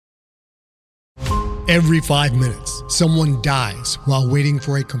Every 5 minutes, someone dies while waiting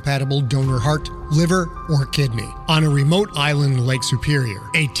for a compatible donor heart, liver, or kidney. On a remote island in Lake Superior,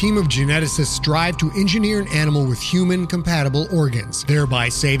 a team of geneticists strive to engineer an animal with human-compatible organs, thereby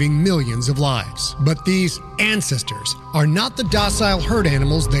saving millions of lives. But these ancestors are not the docile herd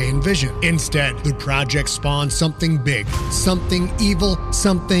animals they envision. Instead, the project spawns something big, something evil,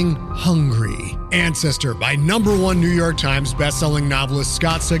 something hungry. Ancestor by #1 New York Times bestselling novelist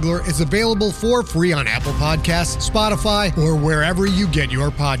Scott Sigler is available for free on Apple Podcasts, Spotify, or wherever you get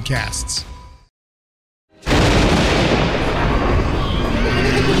your podcasts.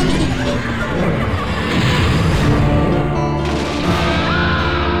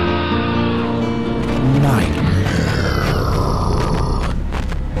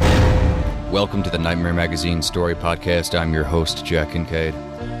 Welcome to the Nightmare Magazine Story Podcast. I'm your host, Jack Kincaid.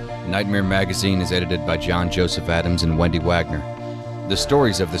 Nightmare Magazine is edited by John Joseph Adams and Wendy Wagner. The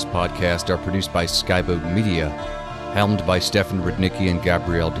stories of this podcast are produced by Skyboat Media, helmed by Stefan Rudnicki and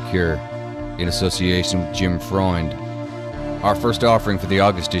Gabrielle DeCure, in association with Jim Freund. Our first offering for the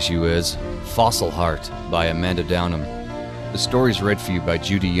August issue is Fossil Heart by Amanda Downum. The story is read for you by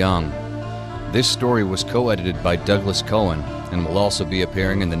Judy Young. This story was co-edited by Douglas Cohen and will also be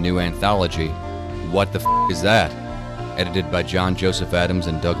appearing in the new anthology, What the F*** Is That?, edited by John Joseph Adams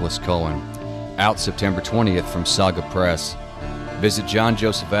and Douglas Cohen, out September 20th from Saga Press. Visit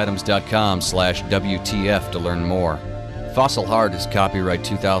johnjosephadams.com/WTF to learn more. Fossil Heart is copyright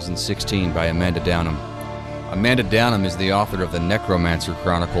 2016 by Amanda Downum. Amanda Downum is the author of the Necromancer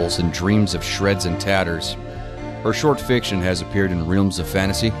Chronicles and Dreams of Shreds and Tatters. Her short fiction has appeared in Realms of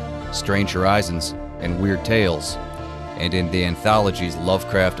Fantasy, Strange Horizons, and Weird Tales, and in the anthologies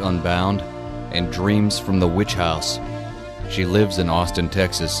Lovecraft Unbound and Dreams from the Witch House. She lives in Austin,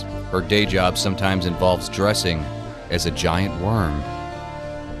 Texas. Her day job sometimes involves dressing as a giant worm.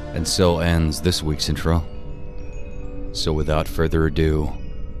 And so ends this week's intro. So without further ado,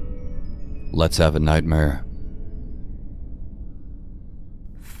 let's have a nightmare.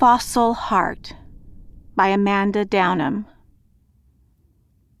 Fossil Heart by Amanda Downum.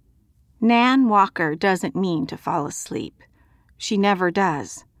 Nan Walker doesn't mean to fall asleep. She never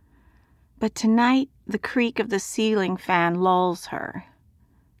does. But tonight, the creak of the ceiling fan lulls her.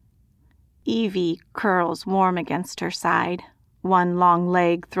 Evie curls warm against her side, one long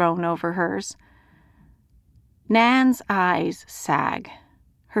leg thrown over hers. Nan's eyes sag.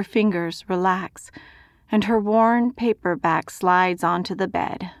 Her fingers relax, and her worn paperback slides onto the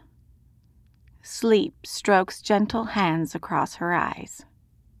bed. Sleep strokes gentle hands across her eyes.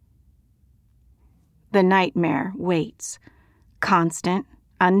 The nightmare waits, constant,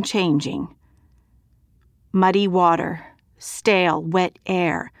 unchanging. Muddy water, stale, wet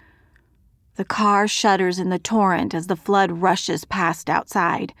air. The car shudders in the torrent as the flood rushes past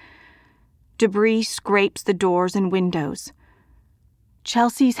outside. Debris scrapes the doors and windows.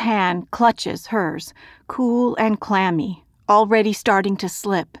 Chelsea's hand clutches hers, cool and clammy, already starting to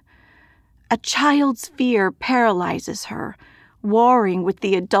slip. A child's fear paralyzes her, warring with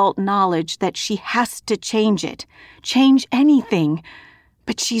the adult knowledge that she has to change it, change anything,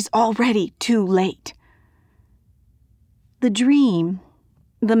 but she's already too late. The dream,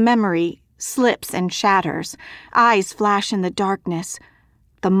 the memory, slips and shatters. Eyes flash in the darkness.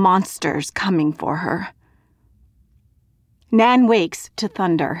 The monster's coming for her. Nan wakes to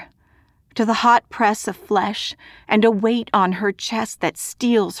thunder, to the hot press of flesh and a weight on her chest that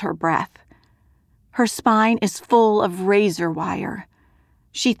steals her breath. Her spine is full of razor wire.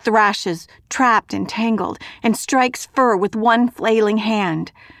 She thrashes, trapped and tangled, and strikes fur with one flailing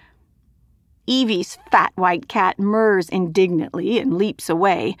hand. Evie's fat white cat murrs indignantly and leaps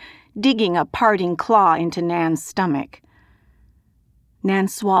away, digging a parting claw into Nan's stomach. Nan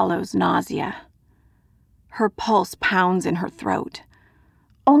swallows nausea. Her pulse pounds in her throat.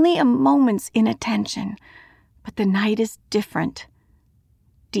 Only a moment's inattention, but the night is different,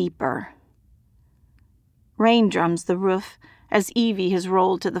 deeper. Rain drums the roof as Evie has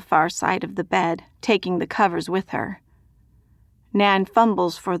rolled to the far side of the bed, taking the covers with her. Nan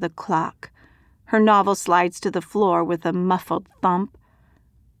fumbles for the clock. Her novel slides to the floor with a muffled thump.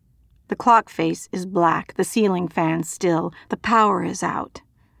 The clock face is black, the ceiling fan still, the power is out.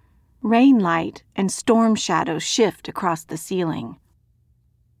 Rain light and storm shadows shift across the ceiling.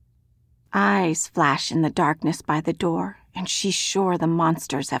 Eyes flash in the darkness by the door, and she's sure the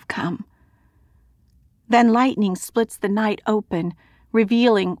monsters have come. Then lightning splits the night open,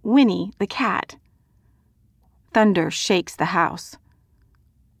 revealing Winnie the cat. Thunder shakes the house.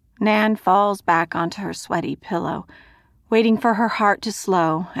 Nan falls back onto her sweaty pillow, waiting for her heart to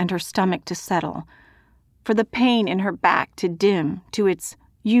slow and her stomach to settle, for the pain in her back to dim to its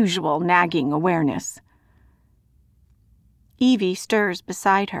usual nagging awareness. Evie stirs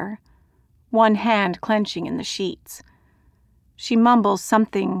beside her, one hand clenching in the sheets. She mumbles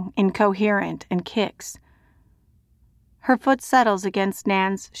something incoherent and kicks. Her foot settles against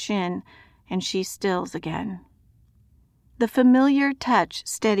Nan's shin, and she stills again. The familiar touch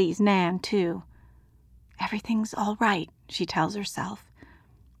steadies Nan, too. Everything's all right, she tells herself.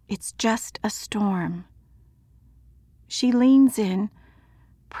 It's just a storm. She leans in,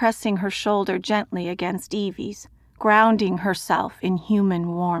 pressing her shoulder gently against Evie's, grounding herself in human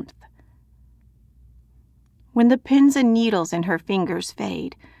warmth. When the pins and needles in her fingers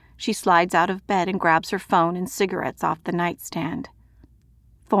fade, she slides out of bed and grabs her phone and cigarettes off the nightstand.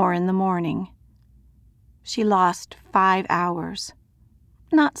 4 a.m. She lost 5 hours.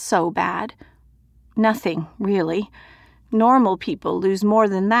 Not so bad. Nothing, really. Normal people lose more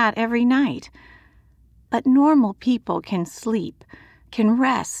than that every night. But normal people can sleep, can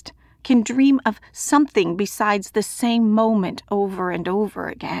rest, can dream of something besides the same moment over and over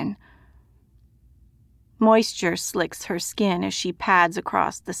again. Moisture slicks her skin as she pads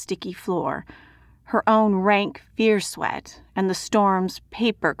across the sticky floor, her own rank fear sweat and the storm's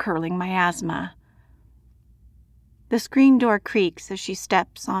paper-curling miasma. The screen door creaks as she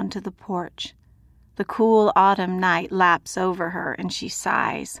steps onto the porch. The cool autumn night laps over her and she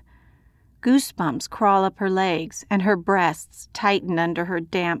sighs. Goosebumps crawl up her legs and her breasts tighten under her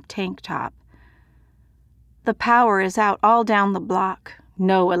damp tank top. The power is out all down the block.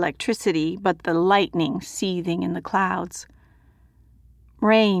 No electricity, but the lightning seething in the clouds.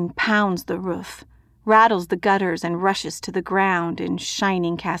 Rain pounds the roof, rattles the gutters, and rushes to the ground in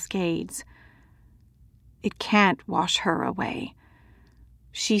shining cascades. It can't wash her away.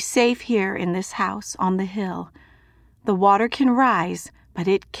 She's safe here in this house on the hill. The water can rise, but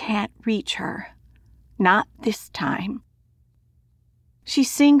it can't reach her. Not this time. She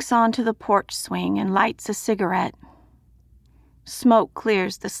sinks onto the porch swing and lights a cigarette. Smoke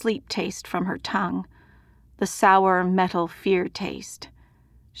clears the sleep taste from her tongue, the sour metal fear taste.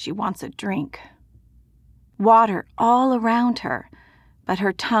 She wants a drink. Water all around her, but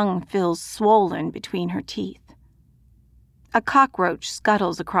her tongue feels swollen between her teeth. A cockroach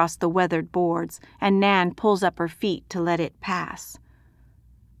scuttles across the weathered boards, and Nan pulls up her feet to let it pass.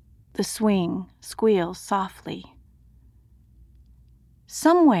 The swing squeals softly.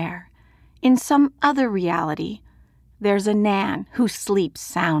 Somewhere, in some other reality, there's a Nan who sleeps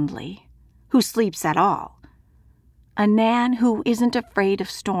soundly, who sleeps at all. A Nan who isn't afraid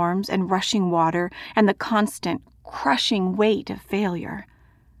of storms and rushing water and the constant, crushing weight of failure.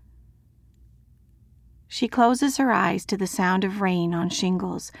 She closes her eyes to the sound of rain on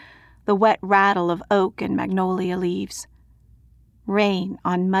shingles, the wet rattle of oak and magnolia leaves. Rain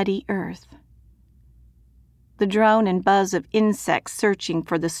on muddy earth. The drone and buzz of insects searching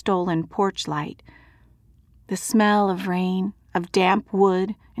for the stolen porch light. The smell of rain, of damp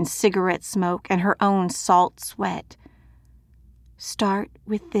wood and cigarette smoke and her own salt sweat. Start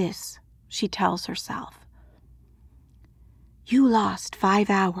with this, she tells herself. You lost 5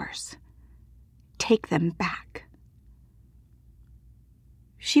 hours. Take them back.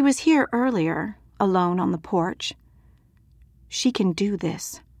 She was here earlier, alone on the porch. She can do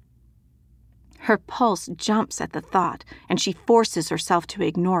this. Her pulse jumps at the thought, and she forces herself to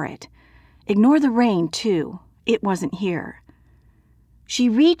ignore it. Ignore the rain, too. It wasn't here. She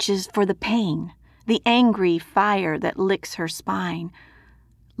reaches for the pain, the angry fire that licks her spine,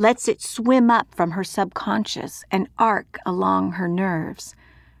 lets it swim up from her subconscious and arc along her nerves,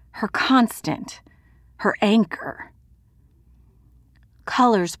 her constant, her anchor.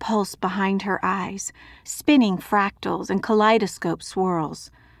 Colors pulse behind her eyes, spinning fractals and kaleidoscope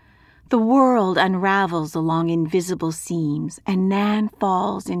swirls. The world unravels along invisible seams, and Nan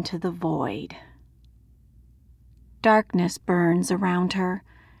falls into the void. Darkness burns around her,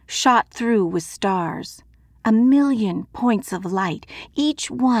 shot through with stars, 1,000,000 points of light, each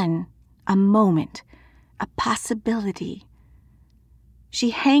one a moment, a possibility. She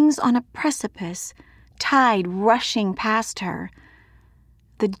hangs on a precipice, tide rushing past her.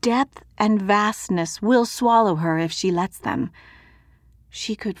 The depth and vastness will swallow her if she lets them.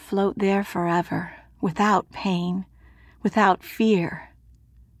 She could float there forever, without pain, without fear.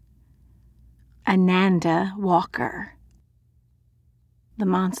 Ananda Walker. The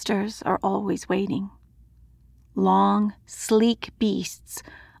monsters are always waiting. Long, sleek beasts,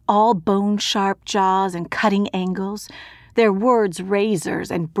 all bone-sharp jaws and cutting angles, their words razors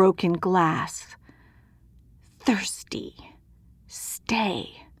and broken glass. Thirsty.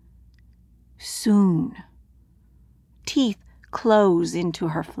 Stay. Soon. Teeth close into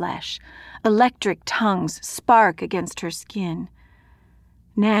her flesh. Electric tongues spark against her skin.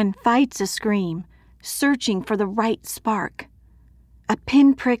 Nan fights a scream, searching for the right spark. A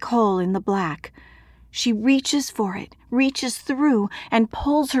pinprick hole in the black. She reaches for it, reaches through, and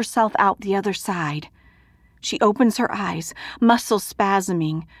pulls herself out the other side. She opens her eyes, muscles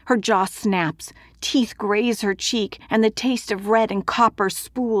spasming. Her jaw snaps, teeth graze her cheek, and the taste of red and copper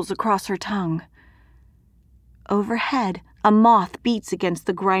spools across her tongue. Overhead, a moth beats against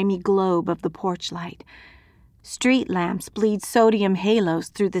the grimy globe of the porch light. Street lamps bleed sodium halos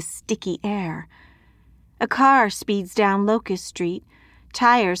through the sticky air. A car speeds down Locust Street,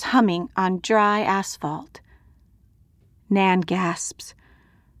 tires humming on dry asphalt. Nan gasps.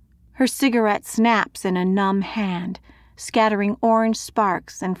 Her cigarette snaps in a numb hand, scattering orange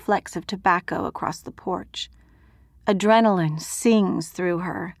sparks and flecks of tobacco across the porch. Adrenaline sings through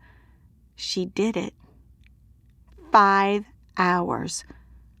her. She did it. 5 hours.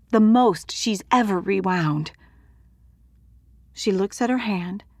 The most she's ever rewound. She looks at her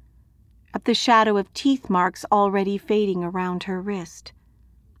hand, at the shadow of teeth marks already fading around her wrist.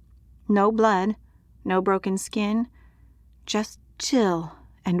 No blood, no broken skin, just chill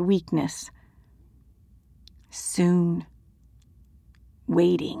and weakness. Soon.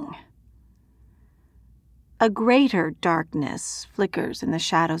 Waiting. A greater darkness flickers in the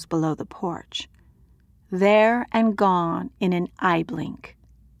shadows below the porch. There and gone in an eye blink.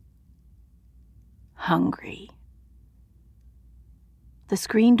 Hungry. The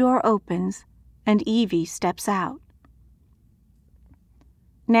screen door opens, and Evie steps out.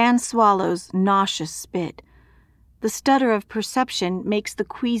 Nan swallows nauseous spit. The stutter of perception makes the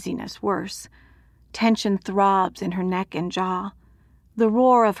queasiness worse. Tension throbs in her neck and jaw. The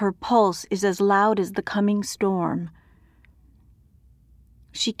roar of her pulse is as loud as the coming storm.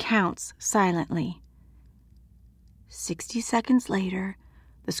 She counts silently. 60 seconds later,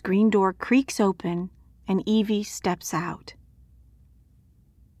 the screen door creaks open, and Evie steps out.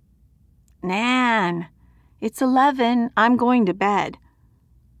 Nan, it's 11. I'm going to bed.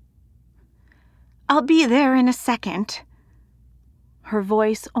 I'll be there in a second. Her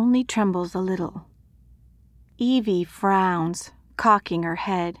voice only trembles a little. Evie frowns, cocking her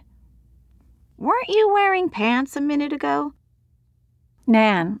head. Weren't you wearing pants a minute ago?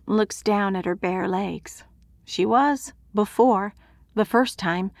 Nan looks down at her bare legs. She was, before, the first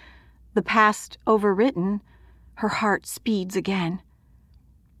time, the past overwritten. Her heart speeds again.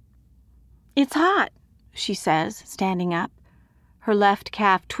 It's hot, she says, standing up. Her left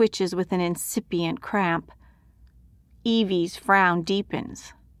calf twitches with an incipient cramp. Evie's frown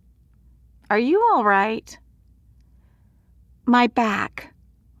deepens. Are you all right? My back.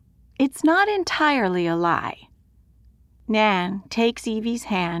 It's not entirely a lie. Nan takes Evie's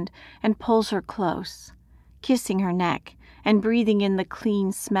hand and pulls her close, kissing her neck and breathing in the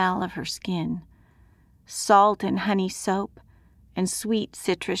clean smell of her skin. Salt and honey soap and sweet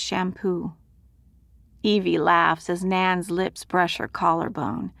citrus shampoo. Evie laughs as Nan's lips brush her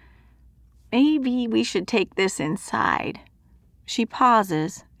collarbone. Maybe we should take this inside. She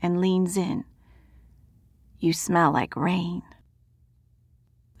pauses and leans in. You smell like rain.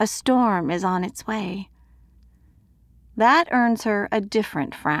 A storm is on its way. That earns her a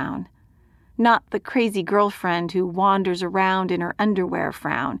different frown. Not the crazy girlfriend who wanders around in her underwear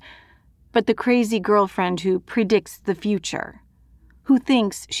frown, but the crazy girlfriend who predicts the future, who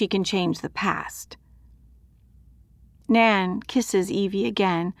thinks she can change the past. Nan kisses Evie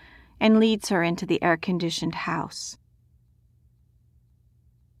again and leads her into the air-conditioned house.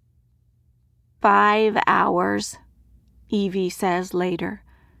 5 hours, Evie says later,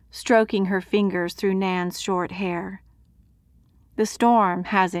 stroking her fingers through Nan's short hair. The storm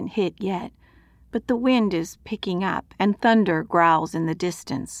hasn't hit yet, but the wind is picking up and thunder growls in the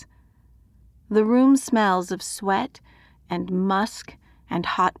distance. The room smells of sweat and musk and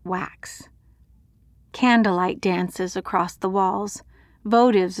hot wax. Candlelight dances across the walls,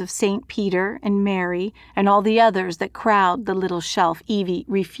 votives of St. Peter and Mary and all the others that crowd the little shelf Evie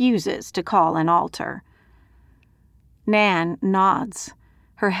refuses to call an altar. Nan nods,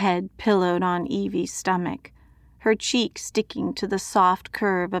 her head pillowed on Evie's stomach, her cheek sticking to the soft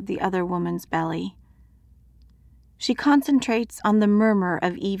curve of the other woman's belly. She concentrates on the murmur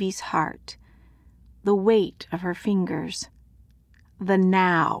of Evie's heart, the weight of her fingers, the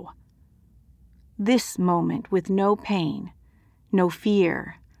now. This moment with no pain, no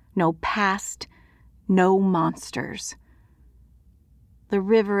fear, no past, no monsters. The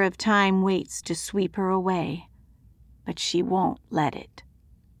river of time waits to sweep her away, but she won't let it.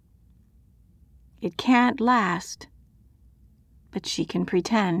 It can't last, but she can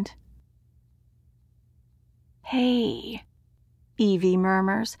pretend. Hey, Evie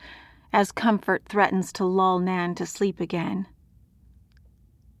murmurs, as comfort threatens to lull Nan to sleep again.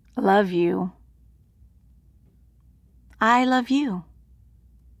 Love you. I love you.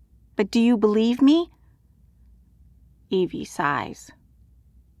 But do you believe me? Evie sighs.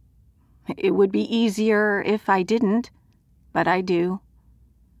 It would be easier if I didn't, but I do.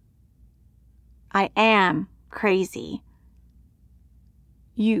 I am crazy.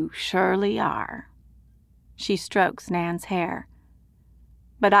 You surely are. She strokes Nan's hair.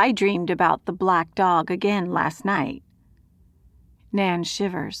 But I dreamed about the black dog again last night. Nan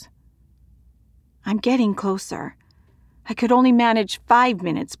shivers. I'm getting closer. I could only manage 5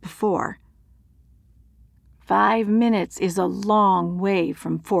 minutes before. 5 minutes is a long way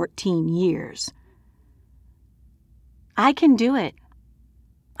from 14 years. I can do it.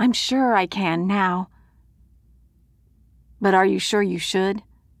 I'm sure I can now. But are you sure you should?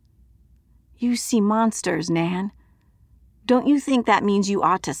 You see monsters, Nan. Don't you think that means you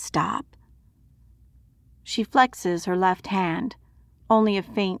ought to stop? She flexes her left hand. Only a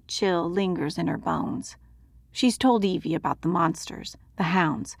faint chill lingers in her bones. She's told Evie about the monsters, the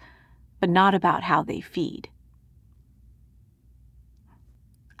hounds, but not about how they feed.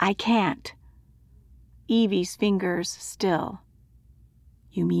 I can't. Evie's fingers still.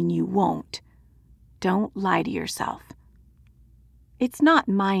 You mean you won't? Don't lie to yourself. It's not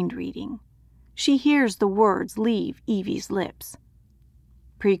mind reading. She hears the words leave Evie's lips.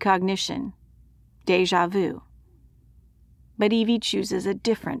 Precognition. Déjà vu. But Evie chooses a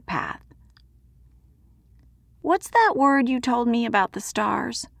different path. What's that word you told me about the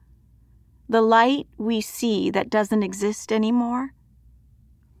stars? The light we see that doesn't exist anymore?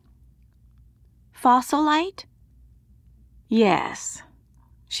 Fossil light? Yes.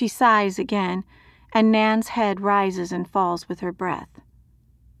 She sighs again, and Nan's head rises and falls with her breath.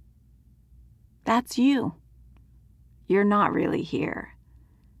 That's you. You're not really here.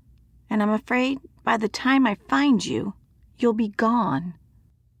 And I'm afraid by the time I find you, you'll be gone.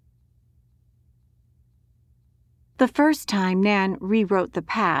 The first time Nan rewrote the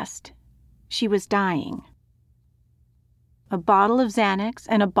past, she was dying. A bottle of Xanax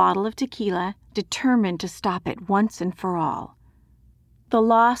and a bottle of tequila, determined to stop it once and for all. The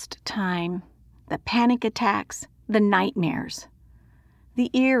lost time, the panic attacks, the nightmares. The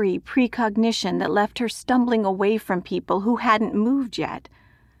eerie precognition that left her stumbling away from people who hadn't moved yet,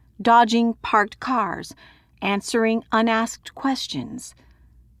 dodging parked cars, answering unasked questions,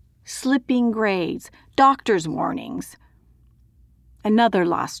 slipping grades, doctor's warnings. Another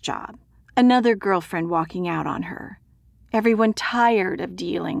lost job, another girlfriend walking out on her. Everyone tired of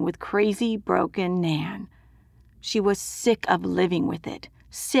dealing with crazy, broken Nan. She was sick of living with it,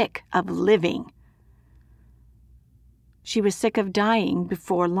 sick of living. She was sick of dying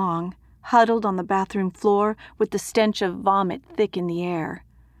before long, huddled on the bathroom floor with the stench of vomit thick in the air.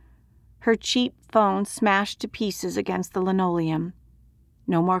 Her cheap phone smashed to pieces against the linoleum.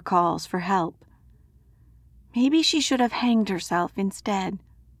 No more calls for help. Maybe she should have hanged herself instead.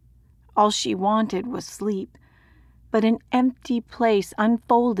 All she wanted was sleep, but an empty place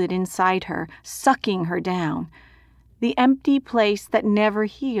unfolded inside her, sucking her down. The empty place that never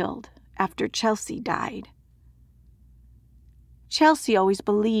healed after Chelsea died. Chelsea always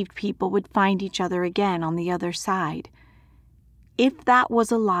believed people would find each other again on the other side. If that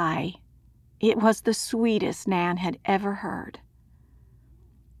was a lie, it was the sweetest Nan had ever heard.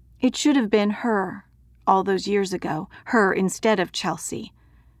 It should have been her, all those years ago, her instead of Chelsea.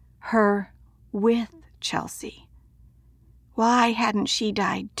 Her with Chelsea. Why hadn't she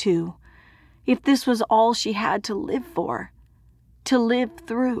died too? If this was all she had to live for, to live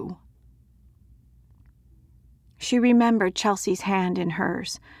through. She remembered Chelsea's hand in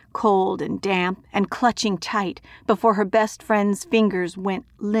hers, cold and damp and clutching tight before her best friend's fingers went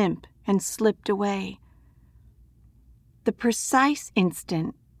limp and slipped away. The precise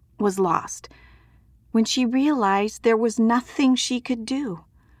instant was lost when she realized there was nothing she could do,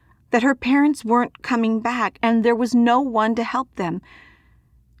 that her parents weren't coming back and there was no one to help them.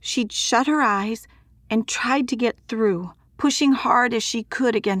 She'd shut her eyes and tried to get through, pushing hard as she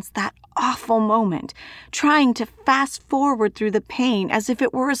could against that awful moment, trying to fast forward through the pain as if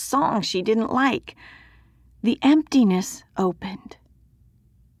it were a song she didn't like. The emptiness opened,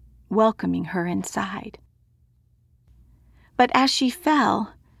 welcoming her inside. But as she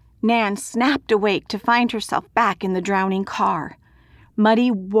fell, Nan snapped awake to find herself back in the drowning car,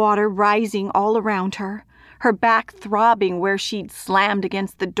 muddy water rising all around her, her back throbbing where she'd slammed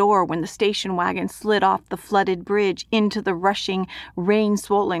against the door when the station wagon slid off the flooded bridge into the rushing,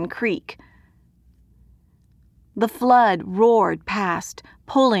 rain-swollen creek. The flood roared past,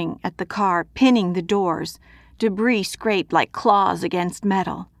 pulling at the car, pinning the doors. Debris scraped like claws against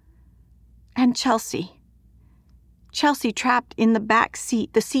metal. And Chelsea. Chelsea trapped in the back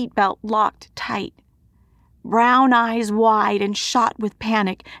seat, the seatbelt locked tight. Brown eyes wide and shot with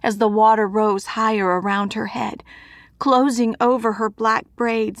panic as the water rose higher around her head, closing over her black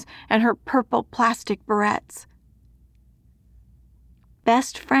braids and her purple plastic barrettes.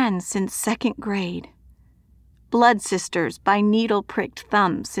 Best friends since 2nd grade. Blood sisters by needle-pricked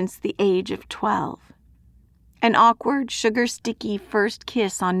thumbs since the age of 12. An awkward, sugar-sticky first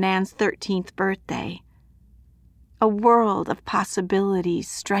kiss on Nan's 13th birthday. A world of possibilities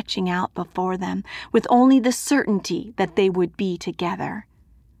stretching out before them, with only the certainty that they would be together.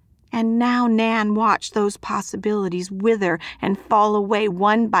 And now Nan watched those possibilities wither and fall away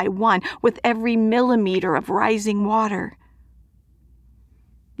one by one with every millimeter of rising water.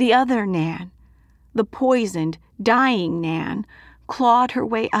 The other Nan, the poisoned, dying Nan, clawed her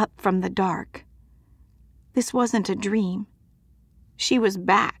way up from the dark. This wasn't a dream. She was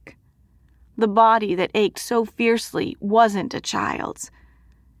back. The body that ached so fiercely wasn't a child's.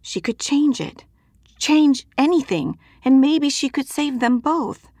 She could change it, change anything, and maybe she could save them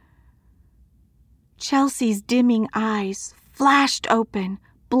both. Chelsea's dimming eyes flashed open,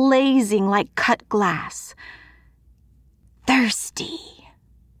 blazing like cut glass. Thirsty.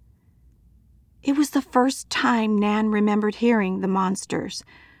 It was the first time Nan remembered hearing the monsters,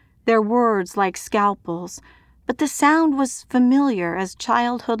 their words like scalpels, but the sound was familiar as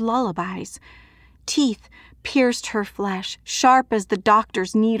childhood lullabies. Teeth pierced her flesh, sharp as the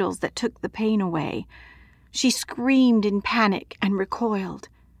doctor's needles that took the pain away. She screamed in panic and recoiled.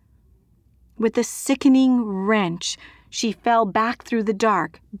 With a sickening wrench, she fell back through the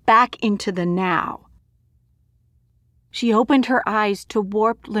dark, back into the now. She opened her eyes to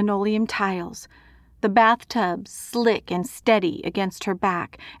warped linoleum tiles, the bathtub slick and steady against her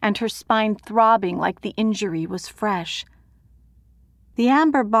back, and her spine throbbing like the injury was fresh. The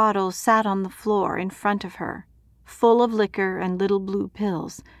amber bottle sat on the floor in front of her, full of liquor and little blue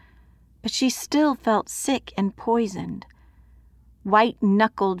pills, but she still felt sick and poisoned.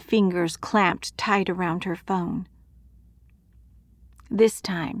 White-knuckled fingers clamped tight around her phone. This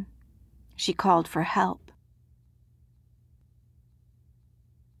time, she called for help.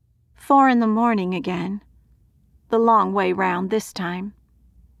 4 a.m. again. The long way round this time.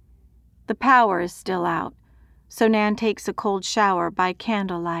 The power is still out, so Nan takes a cold shower by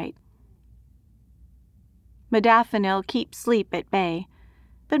candlelight. Modafinil keeps sleep at bay,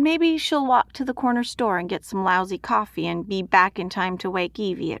 but maybe she'll walk to the corner store and get some lousy coffee and be back in time to wake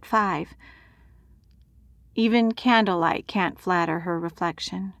Evie at 5. Even candlelight can't flatter her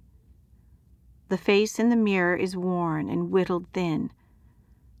reflection. The face in the mirror is worn and whittled thin.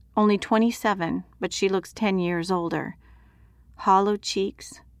 Only 27, but she looks 10 years older. Hollow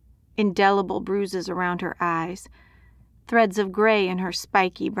cheeks, indelible bruises around her eyes, threads of gray in her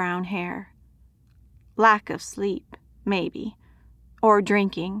spiky brown hair. Lack of sleep, maybe, or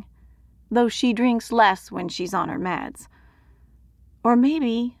drinking, though she drinks less when she's on her meds. Or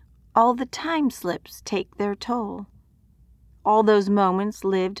maybe all the time slips take their toll. All those moments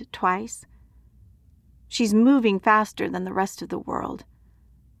lived twice. She's moving faster than the rest of the world,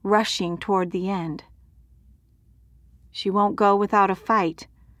 rushing toward the end. She won't go without a fight.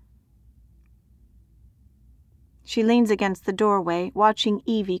 She leans against the doorway, watching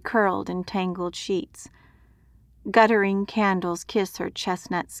Evie curled in tangled sheets. Guttering candles kiss her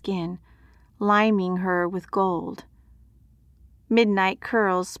chestnut skin, liming her with gold. Midnight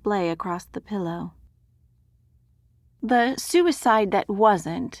curls splay across the pillow. The suicide that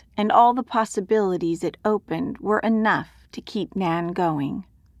wasn't, and all the possibilities it opened, were enough to keep Nan going.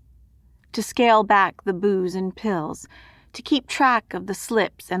 To scale back the booze and pills, to keep track of the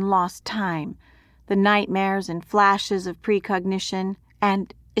slips and lost time, the nightmares and flashes of precognition,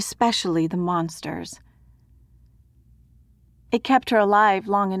 and especially the monsters. It kept her alive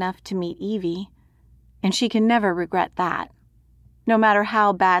long enough to meet Evie, and she can never regret that, no matter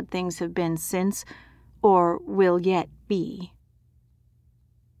how bad things have been since, or will yet be.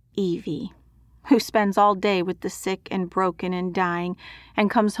 Evie, who spends all day with the sick and broken and dying,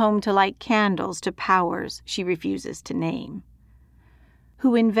 and comes home to light candles to powers she refuses to name.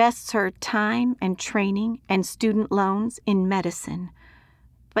 Who invests her time and training and student loans in medicine,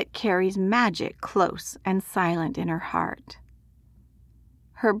 but carries magic close and silent in her heart.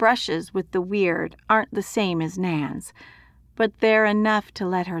 Her brushes with the weird aren't the same as Nan's, but they're enough to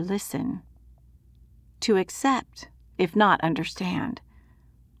let her listen. To accept, if not understand.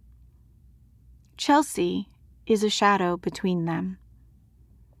 Chelsea is a shadow between them.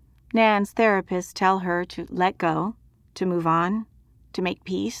 Nan's therapists tell her to let go, to move on, to make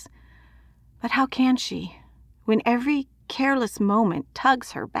peace. But how can she, when every careless moment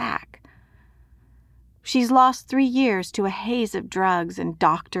tugs her back? She's lost 3 years to a haze of drugs and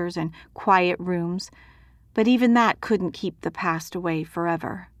doctors and quiet rooms, but even that couldn't keep the past away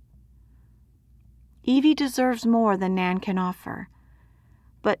forever. Evie deserves more than Nan can offer,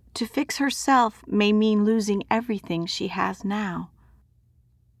 but to fix herself may mean losing everything she has now.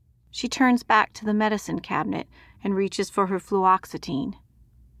 She turns back to the medicine cabinet and reaches for her fluoxetine.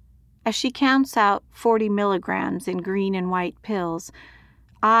 As she counts out 40 milligrams in green and white pills,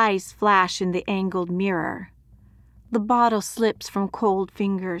 eyes flash in the angled mirror. The bottle slips from cold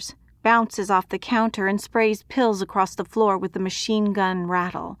fingers, bounces off the counter, and sprays pills across the floor with a machine gun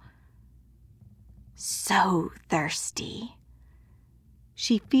rattle. So thirsty.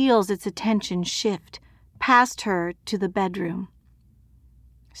 She feels its attention shift past her to the bedroom.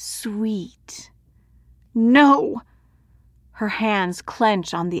 Sweet. No! Her hands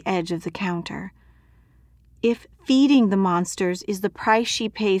clench on the edge of the counter. If feeding the monsters is the price she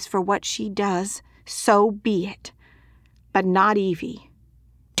pays for what she does, so be it. But not Evie.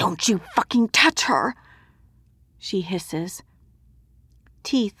 Don't you fucking touch her! She hisses.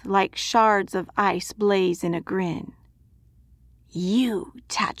 Teeth like shards of ice blaze in a grin. You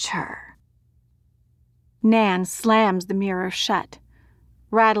touch her. Nan slams the mirror shut,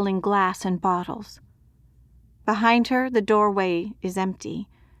 rattling glass and bottles. Behind her, the doorway is empty,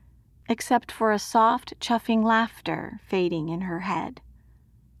 except for a soft, chuffing laughter fading in her head.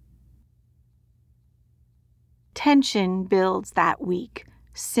 Tension builds that week,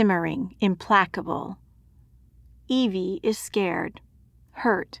 simmering, implacable. Evie is scared,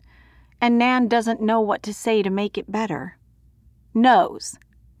 hurt, and Nan doesn't know what to say to make it better. Knows,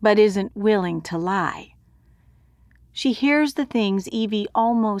 but isn't willing to lie. She hears the things Evie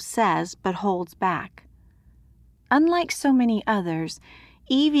almost says but holds back. Unlike so many others,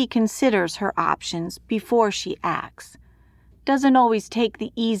 Evie considers her options before she acts, doesn't always take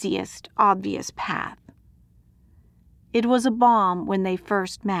the easiest, obvious path. It was a bomb when they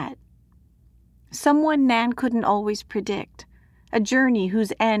first met. Someone Nan couldn't always predict, a journey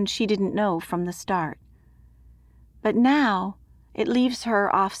whose end she didn't know from the start. But now it leaves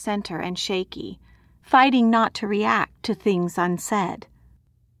her off-center and shaky, fighting not to react to things unsaid.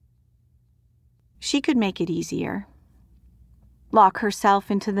 She could make it easier. Lock herself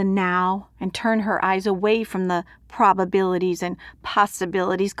into the now and turn her eyes away from the probabilities and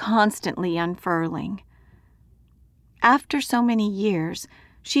possibilities constantly unfurling. After so many years,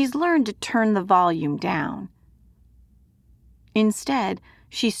 she's learned to turn the volume down. Instead,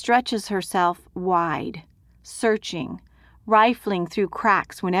 she stretches herself wide, searching, rifling through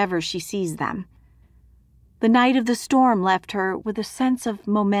cracks whenever she sees them. The night of the storm left her with a sense of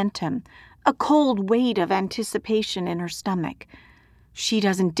momentum, a cold weight of anticipation in her stomach. She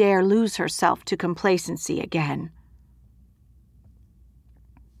doesn't dare lose herself to complacency again.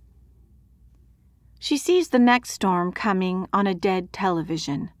 She sees the next storm coming on a dead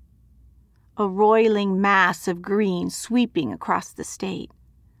television. A roiling mass of green sweeping across the state.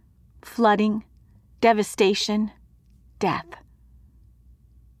 Flooding, devastation, death.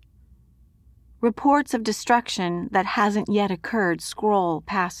 Reports of destruction that hasn't yet occurred scroll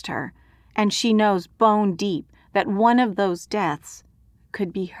past her, and she knows bone deep that one of those deaths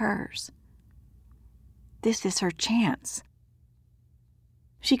could be hers. This is her chance.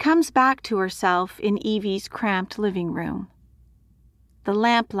 She comes back to herself in Evie's cramped living room. The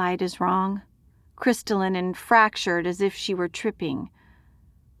lamplight is wrong, crystalline and fractured as if she were tripping.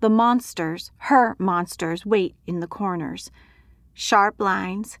 The monsters, her monsters, wait in the corners. Sharp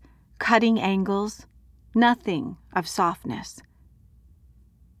lines, cutting angles, nothing of softness.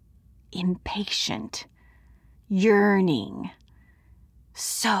 Impatient, yearning,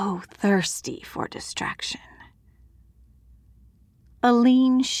 so thirsty for distraction. A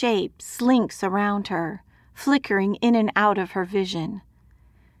lean shape slinks around her, flickering in and out of her vision.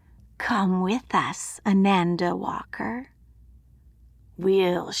 Come with us, Ananda Walker.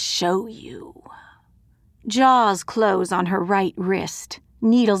 We'll show you. Jaws close on her right wrist.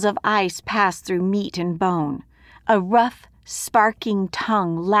 Needles of ice pass through meat and bone. A rough, sparking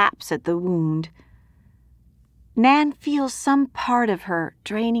tongue laps at the wound. Nan feels some part of her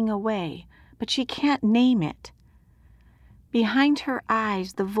draining away, but she can't name it. Behind her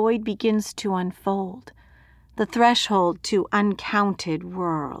eyes, the void begins to unfold, the threshold to uncounted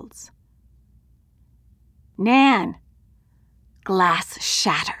worlds. Nan! Glass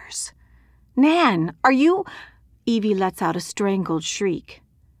shatters. Nan, are you... Evie lets out a strangled shriek.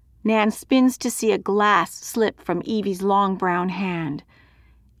 Nan spins to see a glass slip from Evie's long brown hand.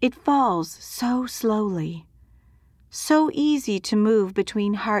 It falls so slowly. So easy to move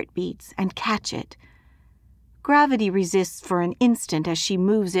between heartbeats and catch it. Gravity resists for an instant as she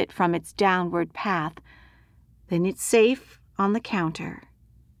moves it from its downward path. Then it's safe on the counter.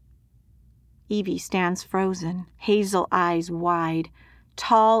 Evie stands frozen, hazel eyes wide,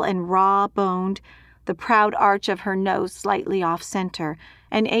 tall and raw-boned, the proud arch of her nose slightly off-center,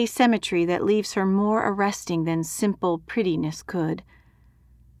 an asymmetry that leaves her more arresting than simple prettiness could.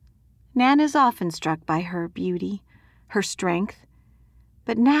 Nan is often struck by her beauty, her strength,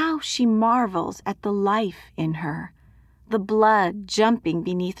 but now she marvels at the life in her, the blood jumping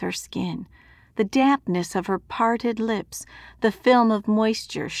beneath her skin, the dampness of her parted lips, the film of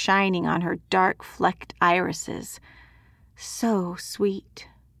moisture shining on her dark-flecked irises. So sweet.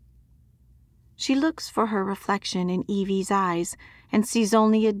 She looks for her reflection in Evie's eyes and sees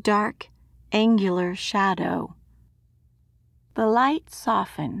only a dark, angular shadow. The light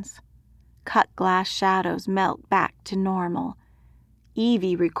softens. Cut glass shadows melt back to normal.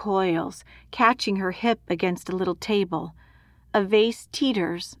 Evie recoils, catching her hip against a little table. A vase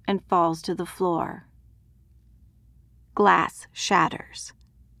teeters and falls to the floor. Glass shatters.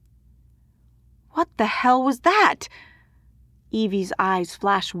 What the hell was that? Evie's eyes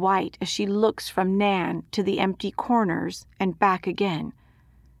flash white as she looks from Nan to the empty corners and back again.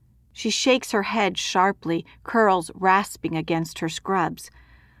 She shakes her head sharply, curls rasping against her scrubs.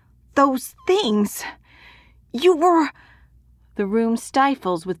 Those things! You were... The room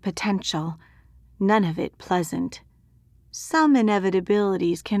stifles with potential, none of it pleasant. Some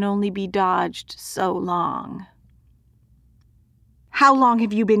inevitabilities can only be dodged so long. How long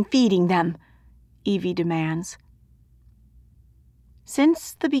have you been feeding them? Evie demands.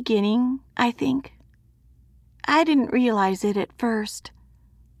 Since the beginning, I think. I didn't realize it at first.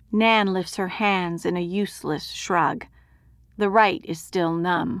 Nan lifts her hands in a useless shrug. The right is still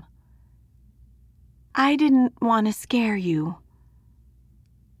numb. I didn't want to scare you.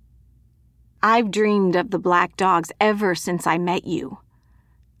 I've dreamed of the black dogs ever since I met you.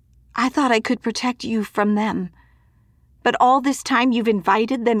 I thought I could protect you from them. But all this time you've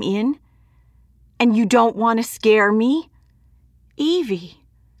invited them in? And you don't want to scare me? Evie,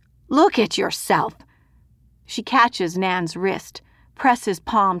 look at yourself. She catches Nan's wrist, presses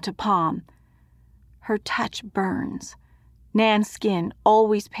palm to palm. Her touch burns. Nan's skin,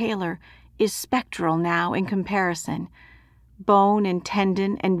 always paler, is spectral now in comparison. Bone and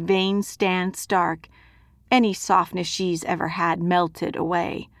tendon and vein stand stark. Any softness she's ever had melted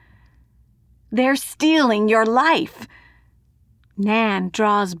away. They're stealing your life. Nan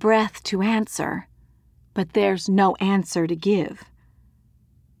draws breath to answer, but there's no answer to give.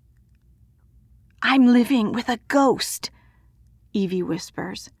 I'm living with a ghost, Evie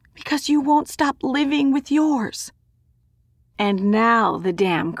whispers, because you won't stop living with yours. And now the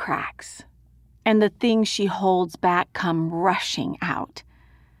dam cracks, and the things she holds back come rushing out.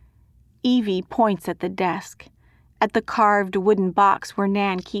 Evie points at the desk, at the carved wooden box where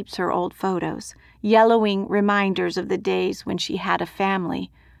Nan keeps her old photos, yellowing reminders of the days when she had a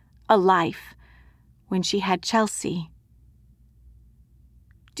family, a life, when she had Chelsea.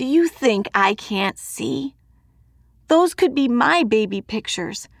 Do you think I can't see? Those could be my baby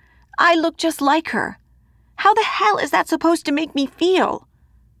pictures. I look just like her. How the hell is that supposed to make me feel?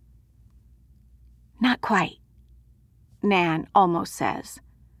 Not quite, Nan almost says.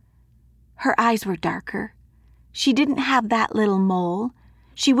 Her eyes were darker. She didn't have that little mole.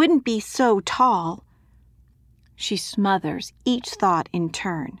 She wouldn't be so tall. She smothers each thought in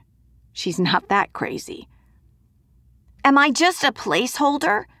turn. She's not that crazy. Am I just a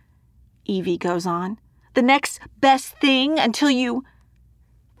placeholder? Evie goes on. The next best thing until you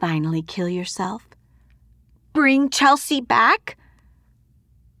finally kill yourself? Bring Chelsea back?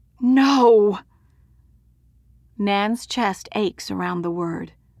 No. Nan's chest aches around the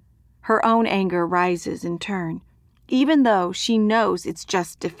word. Her own anger rises in turn, even though she knows it's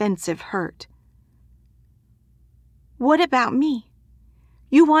just defensive hurt. What about me?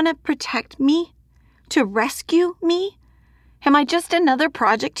 You want to protect me? To rescue me? Am I just another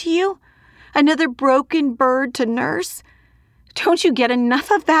project to you? Another broken bird to nurse? Don't you get enough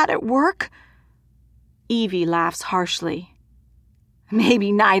of that at work? Evie laughs harshly.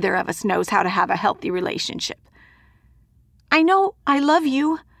 Maybe neither of us knows how to have a healthy relationship. I know I love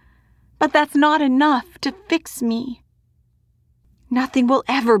you, but that's not enough to fix me. Nothing will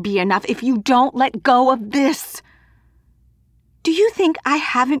ever be enough if you don't let go of this. Do you think I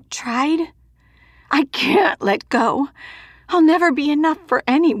haven't tried? I can't let go. I'll never be enough for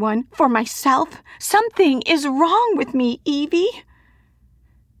anyone, for myself. Something is wrong with me, Evie.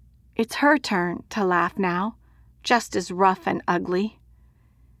 It's her turn to laugh now, just as rough and ugly.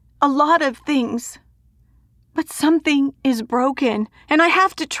 A lot of things. But something is broken, and I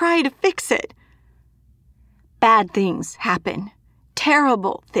have to try to fix it. Bad things happen.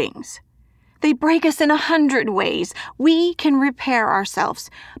 Terrible things. They break us in 100 ways. We can repair ourselves,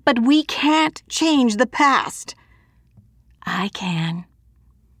 but we can't change the past. I can.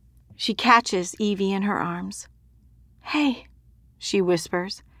 She catches Evie in her arms. Hey, she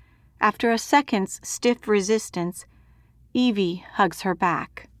whispers. After a second's stiff resistance, Evie hugs her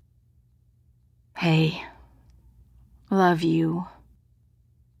back. Hey, love you.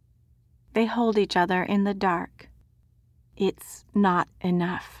 They hold each other in the dark. It's not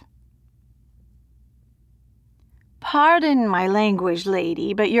enough. Pardon my language,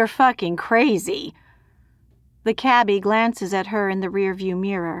 lady, but you're fucking crazy. The cabbie glances at her in the rearview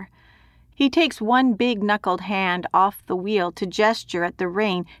mirror. He takes one big knuckled hand off the wheel to gesture at the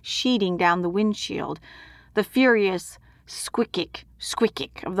rain sheeting down the windshield, the furious squick-ick,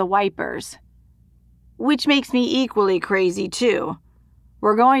 squick-ick of the wipers. Which makes me equally crazy, too.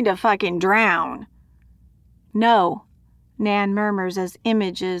 We're going to fucking drown. No, Nan murmurs as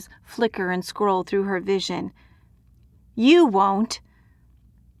images flicker and scroll through her vision. You won't.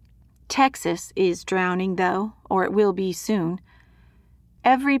 Texas is drowning, though, or it will be soon.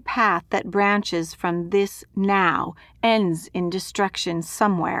 Every path that branches from this now ends in destruction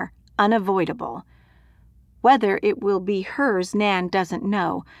somewhere, unavoidable. Whether it will be hers, Nan doesn't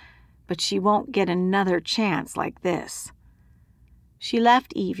know, but she won't get another chance like this. She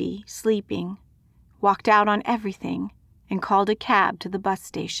left Evie sleeping, walked out on everything, and called a cab to the bus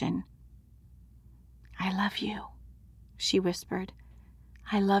station. I love you, she whispered.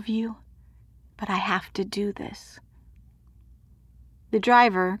 I love you, but I have to do this. The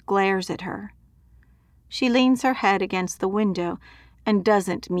driver glares at her. She leans her head against the window and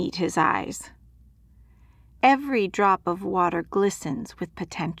doesn't meet his eyes. Every drop of water glistens with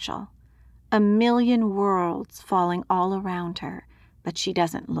potential, a million worlds falling all around her, but she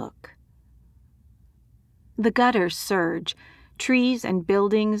doesn't look. The gutters surge, trees and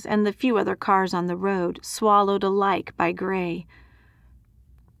buildings and the few other cars on the road swallowed alike by gray.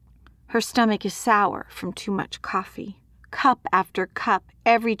 Her stomach is sour from too much coffee. Cup after cup,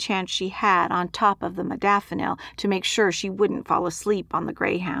 every chance she had on top of the modafinil to make sure she wouldn't fall asleep on the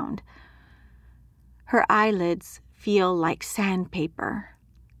Greyhound. Her eyelids feel like sandpaper,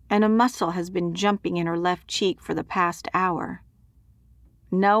 and a muscle has been jumping in her left cheek for the past hour.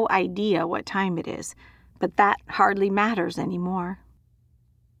 No idea what time it is, but that hardly matters anymore.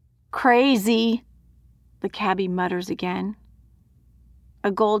 Crazy, the cabbie mutters again.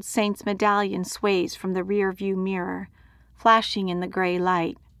 A gold saint's medallion sways from the rear-view mirror, flashing in the gray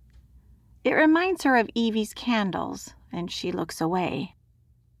light. It reminds her of Evie's candles, and she looks away.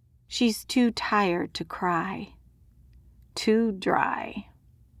 She's too tired to cry. Too dry.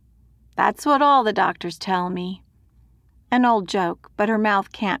 That's what all the doctors tell me. An old joke, but her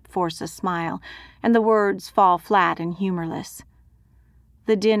mouth can't force a smile, and the words fall flat and humorless.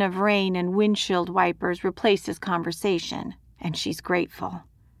 The din of rain and windshield wipers replaces conversation, and she's grateful.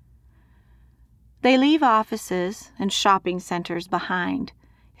 They leave offices and shopping centers behind.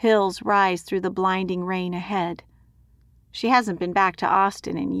 Hills rise through the blinding rain ahead. She hasn't been back to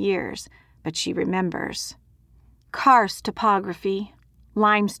Austin in years, but she remembers. Karst topography,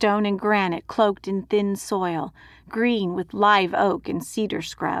 limestone and granite cloaked in thin soil, green with live oak and cedar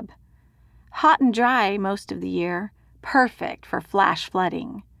scrub. Hot and dry most of the year, perfect for flash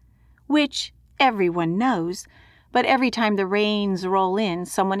flooding, which everyone knows, but every time the rains roll in,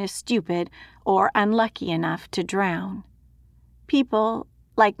 someone is stupid or unlucky enough to drown. People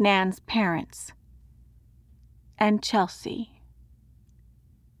like Nan's parents. And Chelsea.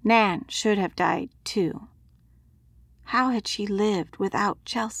 Nan should have died, too. How had she lived without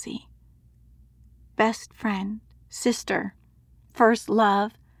Chelsea? Best friend, sister, first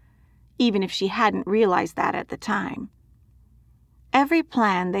love, even if she hadn't realized that at the time. Every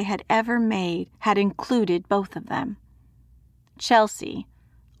plan they had ever made had included both of them. Chelsea,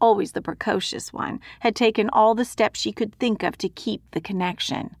 always the precocious one, had taken all the steps she could think of to keep the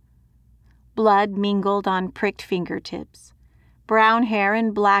connection. Blood mingled on pricked fingertips, brown hair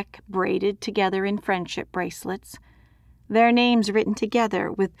and black braided together in friendship bracelets, their names written together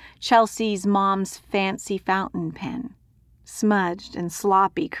with Chelsea's mom's fancy fountain pen, smudged and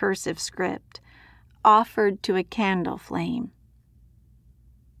sloppy cursive script, offered to a candle flame.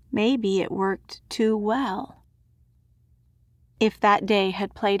 Maybe it worked too well. If that day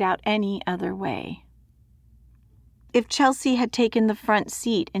had played out any other way. If Chelsea had taken the front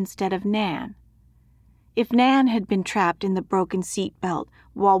seat instead of Nan. If Nan had been trapped in the broken seat belt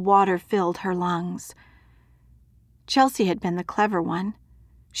while water filled her lungs. Chelsea had been the clever one.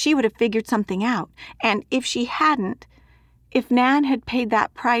 She would have figured something out. And if she hadn't, if Nan had paid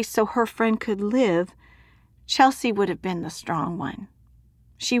that price so her friend could live, Chelsea would have been the strong one.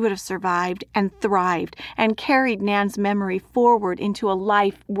 She would have survived and thrived and carried Nan's memory forward into a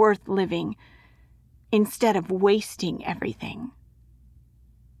life worth living, instead of wasting everything.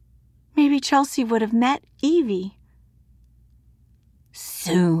 Maybe Chelsea would have met Evie.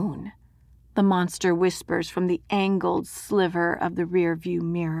 Soon, the monster whispers from the angled sliver of the rearview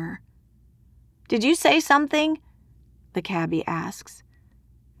mirror. Did you say something? The cabbie asks.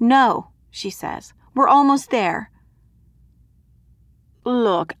 No, she says. We're almost there.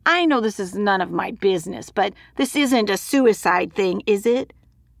 Look, I know this is none of my business, but this isn't a suicide thing, is it?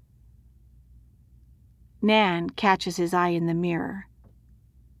 Nan catches his eye in the mirror.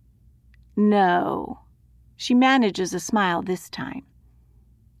 No. She manages a smile this time.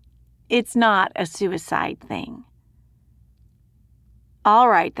 It's not a suicide thing. All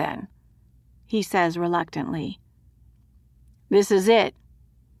right, then, he says reluctantly. This is it.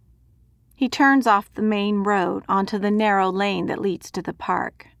 He turns off the main road onto the narrow lane that leads to the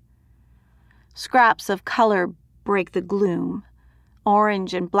park. Scraps of color break the gloom,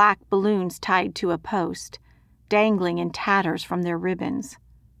 orange and black balloons tied to a post, dangling in tatters from their ribbons.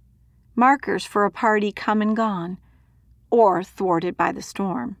 Markers for a party come and gone, or thwarted by the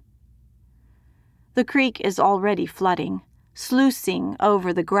storm. The creek is already flooding, sluicing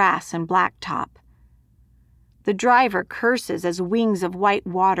over the grass and blacktop. The driver curses as wings of white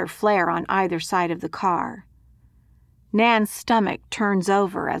water flare on either side of the car. Nan's stomach turns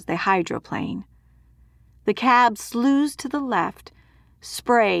over as they hydroplane. The cab slews to the left,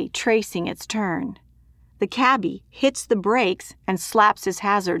 spray tracing its turn. The cabbie hits the brakes and slaps his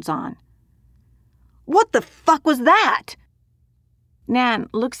hazards on. What the fuck was that? Nan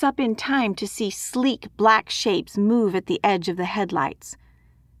looks up in time to see sleek black shapes move at the edge of the headlights.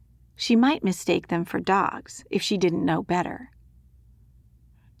 She might mistake them for dogs if she didn't know better.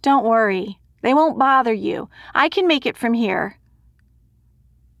 Don't worry, they won't bother you. I can make it from here.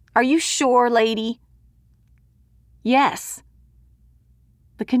 Are you sure, lady? Yes.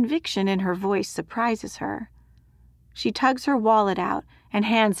 The conviction in her voice surprises her. She tugs her wallet out and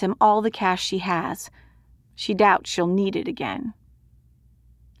hands him all the cash she has. She doubts she'll need it again.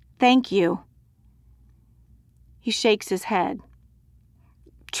 Thank you. He shakes his head.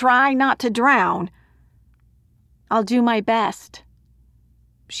 Try not to drown. I'll do my best.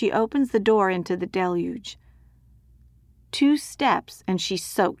 She opens the door into the deluge. 2 steps and she's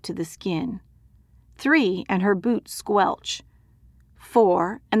soaked to the skin. 3 and her boots squelch.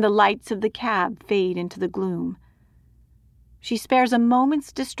 4 and the lights of the cab fade into the gloom. She spares a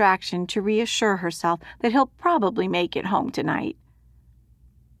moment's distraction to reassure herself that he'll probably make it home tonight.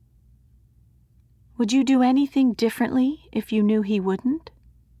 Would you do anything differently if you knew he wouldn't?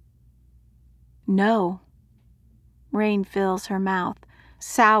 No. Rain fills her mouth,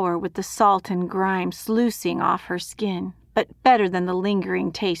 sour with the salt and grime sluicing off her skin, but better than the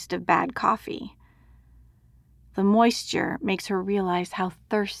lingering taste of bad coffee. The moisture makes her realize how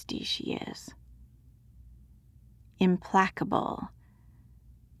thirsty she is. Implacable,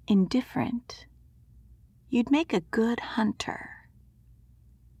 indifferent. You'd make a good hunter.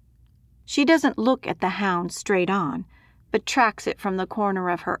 She doesn't look at the hound straight on, but tracks it from the corner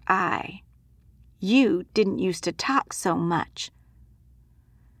of her eye. You didn't used to talk so much.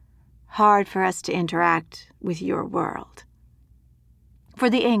 Hard for us to interact with your world. For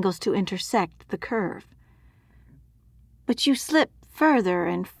the angles to intersect the curve. But you slip further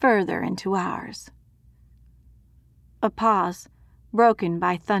and further into ours. A pause, broken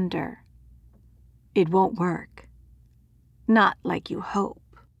by thunder. It won't work. Not like you hope.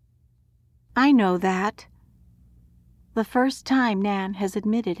 I know that. The first time Nan has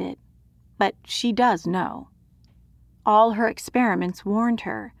admitted it. But she does know. All her experiments warned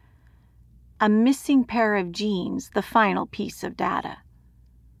her. A missing pair of genes, the final piece of data.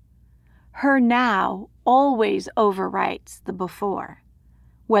 Her now always overwrites the before,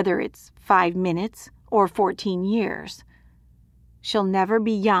 whether it's 5 minutes or 14 years. She'll never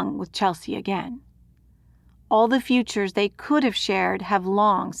be young with Chelsea again. All the futures they could have shared have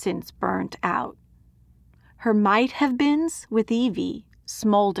long since burnt out. Her might-have-beens with Evie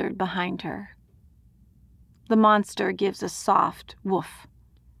smoldered behind her. The monster gives a soft woof.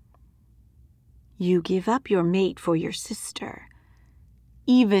 You give up your mate for your sister,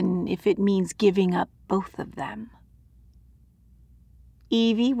 even if it means giving up both of them.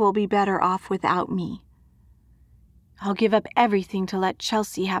 Evie will be better off without me. I'll give up everything to let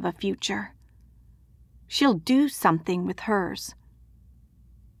Chelsea have a future. She'll do something with hers.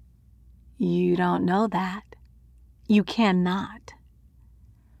 You don't know that. You cannot.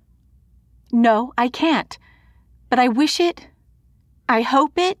 No, I can't. But I wish it. I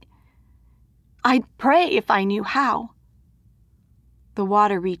hope it. I'd pray if I knew how." The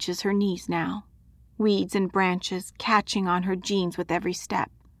water reaches her knees now, weeds and branches catching on her jeans with every step.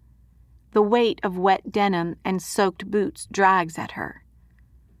 The weight of wet denim and soaked boots drags at her.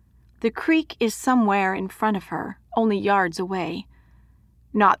 The creek is somewhere in front of her, only yards away.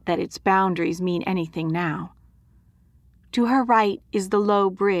 Not that its boundaries mean anything now. To her right is the low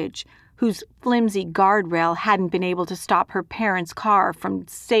bridge, whose flimsy guardrail hadn't been able to stop her parents' car from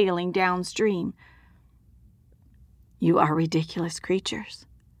sailing downstream. You are ridiculous creatures,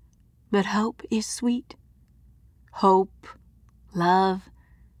 but hope is sweet. Hope, love,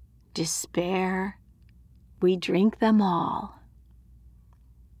 despair, we drink them all.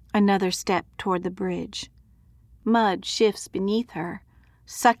 Another step toward the bridge. Mud shifts beneath her,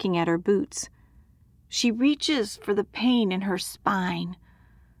 sucking at her boots. She reaches for the pain in her spine.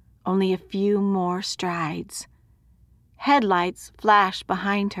 Only a few more strides. Headlights flash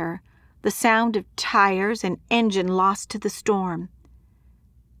behind her, the sound of tires and engine lost to the storm.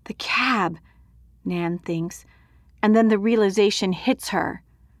 The cab, Nan thinks, and then the realization hits her.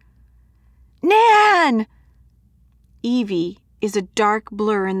 Nan! Evie is a dark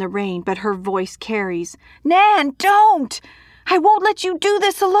blur in the rain, but her voice carries. Nan, don't! I won't let you do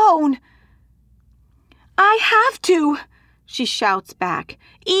this alone. I have to, she shouts back.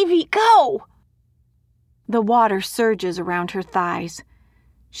 Evie, go! The water surges around her thighs.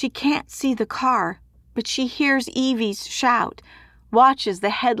 She can't see the car, but she hears Evie's shout, watches the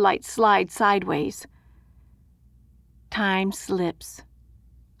headlights slide sideways. Time slips,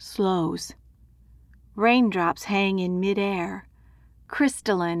 slows. Raindrops hang in midair,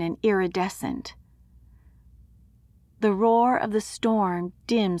 crystalline and iridescent. The roar of the storm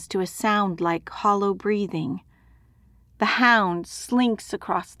dims to a sound like hollow breathing. The hound slinks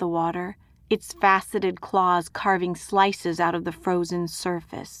across the water, its faceted claws carving slices out of the frozen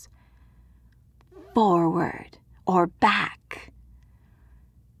surface. Forward or back.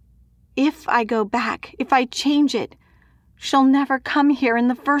 If I go back, if I change it, she'll never come here in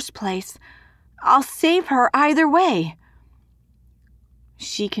the first place. I'll save her either way.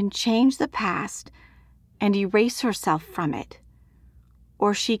 She can change the past and erase herself from it.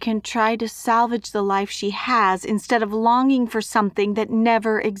 Or she can try to salvage the life she has instead of longing for something that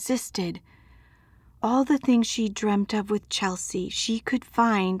never existed. All the things she dreamt of with Chelsea, she could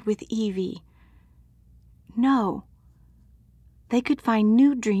find with Evie. No, they could find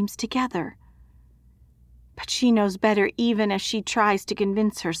new dreams together. But she knows better even as she tries to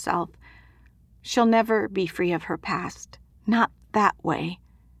convince herself. She'll never be free of her past. Not that way.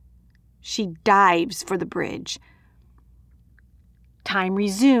 She dives for the bridge. Time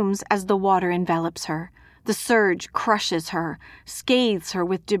resumes as the water envelops her. The surge crushes her, scathes her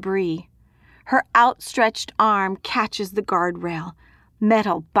with debris. Her outstretched arm catches the guardrail.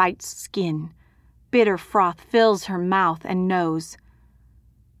 Metal bites skin. Bitter froth fills her mouth and nose.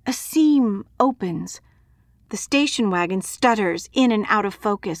 A seam opens. The station wagon stutters in and out of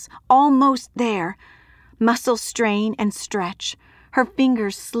focus, almost there. Muscles strain and stretch. Her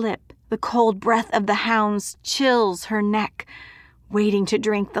fingers slip. The cold breath of the hounds chills her neck, waiting to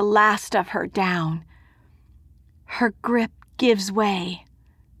drink the last of her down. Her grip gives way.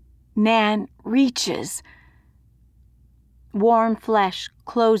 Nan reaches. Warm flesh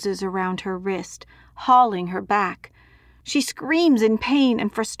closes around her wrist, hauling her back. She screams in pain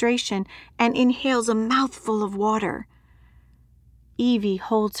and frustration and inhales a mouthful of water. Evie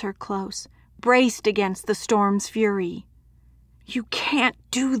holds her close, braced against the storm's fury. You can't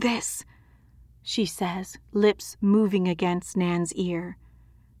do this, she says, lips moving against Nan's ear.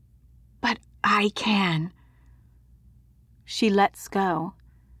 But I can. She lets go,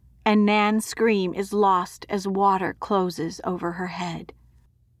 and Nan's scream is lost as water closes over her head.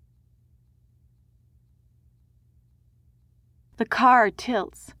 The car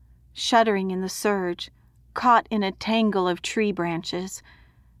tilts, shuddering in the surge, caught in a tangle of tree branches.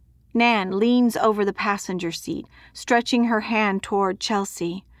 Nan leans over the passenger seat, stretching her hand toward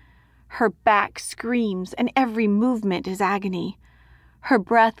Chelsea. Her back screams, and every movement is agony. Her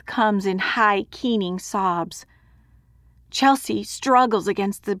breath comes in high, keening sobs. Chelsea struggles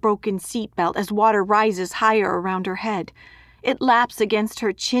against the broken seatbelt as water rises higher around her head. It laps against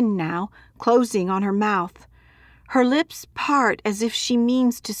her chin now, closing on her mouth. Her lips part as if she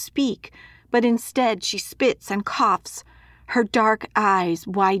means to speak, but instead she spits and coughs. Her dark eyes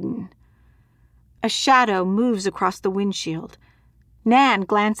widen. A shadow moves across the windshield. Nan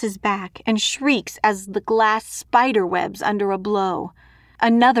glances back and shrieks as the glass spiderwebs under a blow.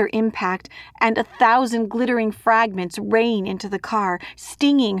 Another impact, and 1,000 glittering fragments rain into the car,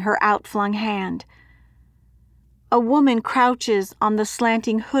 stinging her outflung hand. A woman crouches on the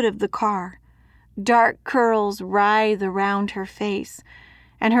slanting hood of the car. Dark curls writhe around her face,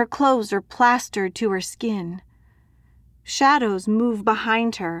 and her clothes are plastered to her skin. Shadows move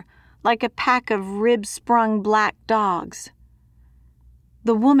behind her like a pack of rib-sprung black dogs.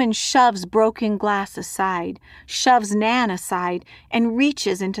 The woman shoves broken glass aside, shoves Nan aside, and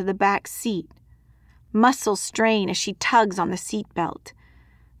reaches into the back seat. Muscles strain as she tugs on the seatbelt.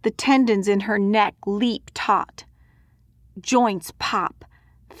 The tendons in her neck leap taut. Joints pop.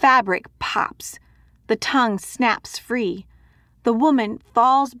 Fabric pops. The tongue snaps free. The woman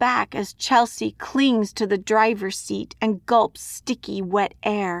falls back as Chelsea clings to the driver's seat and gulps sticky, wet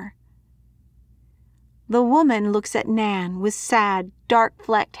air. The woman looks at Nan with sad,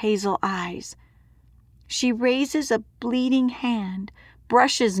 dark-flecked hazel eyes. She raises a bleeding hand,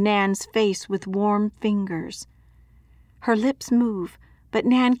 brushes Nan's face with warm fingers. Her lips move, but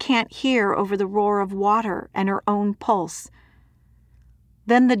Nan can't hear over the roar of water and her own pulse.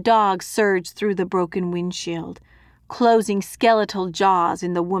 Then the dogs surge through the broken windshield, closing skeletal jaws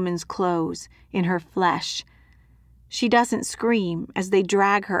in the woman's clothes, in her flesh. She doesn't scream as they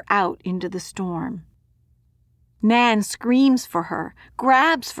drag her out into the storm. Nan screams for her,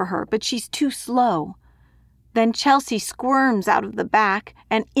 grabs for her, but she's too slow. Then Chelsea squirms out of the back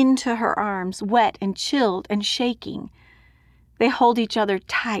and into her arms, wet and chilled and shaking. They hold each other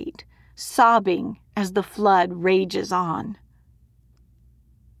tight, sobbing as the flood rages on.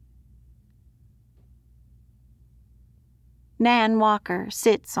 Nan Walker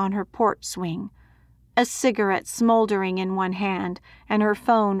sits on her porch swing, a cigarette smoldering in one hand and her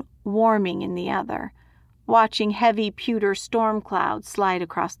phone warming in the other, watching heavy pewter storm clouds slide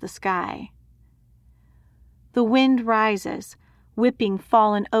across the sky. The wind rises, whipping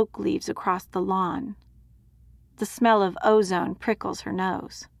fallen oak leaves across the lawn. The smell of ozone prickles her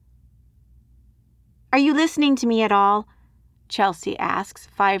nose. "Are you listening to me at all?" Chelsea asks,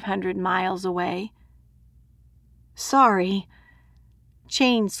 500 miles away. "Sorry."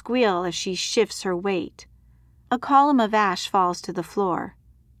 Chains squeal as she shifts her weight. A column of ash falls to the floor,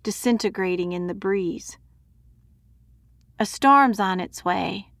 disintegrating in the breeze. "A storm's on its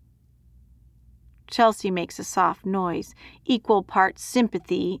way." Chelsea makes a soft noise, equal parts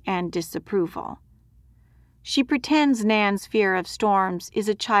sympathy and disapproval. She pretends Nan's fear of storms is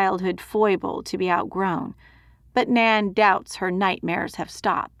a childhood foible to be outgrown, but Nan doubts her nightmares have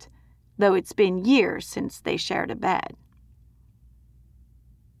stopped, though it's been years since they shared a bed.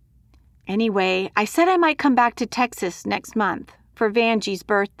 "Anyway, I said I might come back to Texas next month for Vanjie's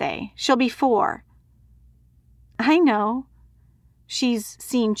birthday. She'll be 4. "I know." She's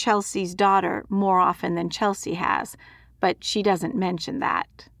seen Chelsea's daughter more often than Chelsea has, but she doesn't mention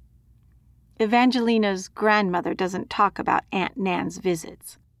that. Evangelina's grandmother doesn't talk about Aunt Nan's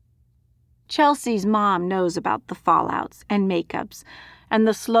visits. Chelsea's mom knows about the fallouts and makeups and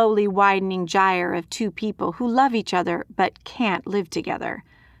the slowly widening gyre of two people who love each other but can't live together,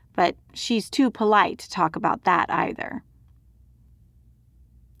 but she's too polite to talk about that either.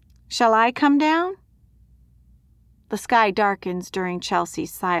 "Shall I come down?" The sky darkens during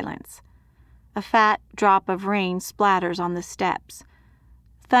Chelsea's silence. A fat drop of rain splatters on the steps.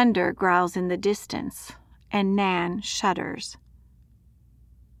 Thunder growls in the distance, and Nan shudders.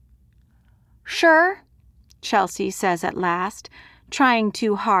 "Sure," Chelsea says at last, trying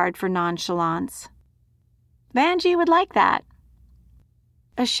too hard for nonchalance. "Vanjie would like that."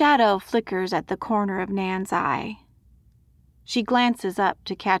 A shadow flickers at the corner of Nan's eye. She glances up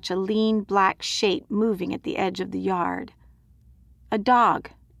to catch a lean black shape moving at the edge of the yard. A dog,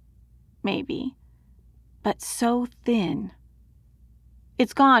 maybe, but so thin.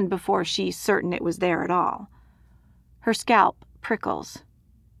 It's gone before she's certain it was there at all. Her scalp prickles.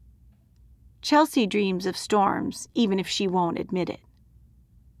 Chelsea dreams of storms, even if she won't admit it.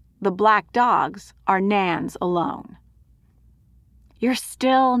 The black dogs are Nan's alone. "You're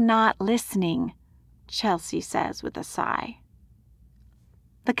still not listening," Chelsea says with a sigh.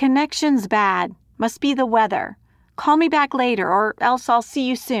 "The connection's bad. Must be the weather. Call me back later, or else I'll see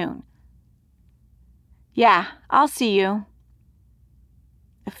you soon." "Yeah, I'll see you."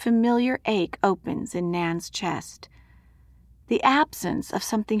 A familiar ache opens in Nan's chest. The absence of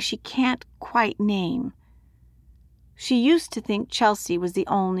something she can't quite name. She used to think Chelsea was the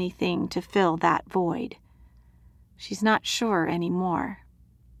only thing to fill that void. She's not sure anymore.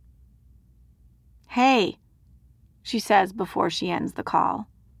 "Hey," she says before she ends the call.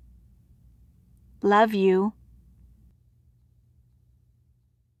 "Love you."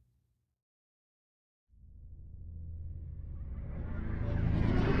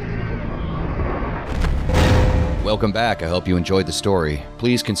 Welcome back. I hope you enjoyed the story.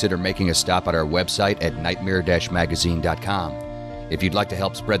 Please consider making a stop at our website at nightmare-magazine.com. If you'd like to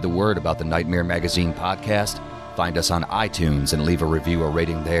help spread the word about the Nightmare Magazine podcast, find us on iTunes and leave a review or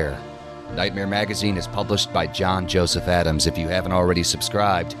rating there. Nightmare Magazine is published by John Joseph Adams. If you haven't already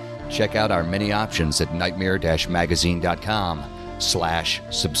subscribed, check out our many options at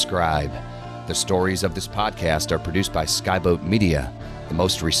nightmare-magazine.com/subscribe. The stories of this podcast are produced by Skyboat Media, the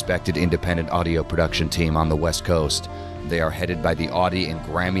most respected independent audio production team on the West Coast. They are headed by the Audie and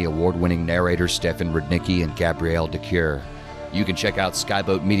Grammy award-winning narrators Stefan Rudnicki and Gabrielle DeCure. You can check out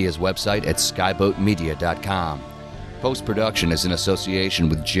Skyboat Media's website at skyboatmedia.com. Post-production is in association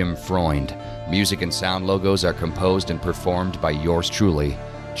with Jim Freund. Music and sound logos are composed and performed by yours truly,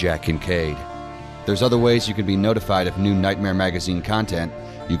 Jack Kincaid. There's other ways you can be notified of new Nightmare Magazine content.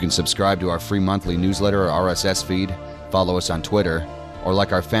 You can subscribe to our free monthly newsletter or RSS feed, follow us on Twitter, or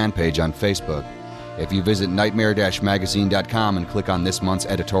like our fan page on Facebook. If you visit nightmare-magazine.com and click on this month's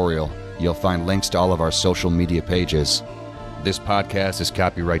editorial, you'll find links to all of our social media pages. This podcast is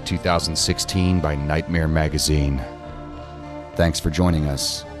copyright 2016 by Nightmare Magazine. Thanks for joining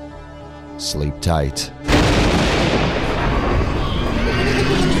us. Sleep tight.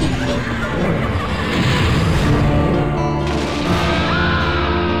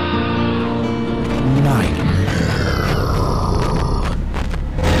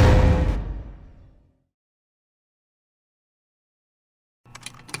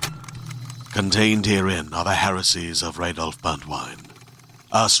 Contained herein are the heresies of Radolf Burntwine,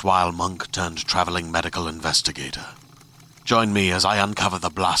 erstwhile monk turned traveling medical investigator. Join me as I uncover the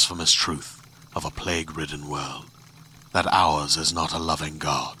blasphemous truth of a plague-ridden world, that ours is not a loving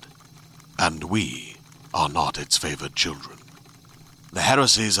God, and we are not its favored children. The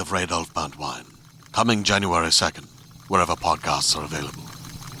heresies of Radolf Burntwine, coming January 2nd, wherever podcasts are available.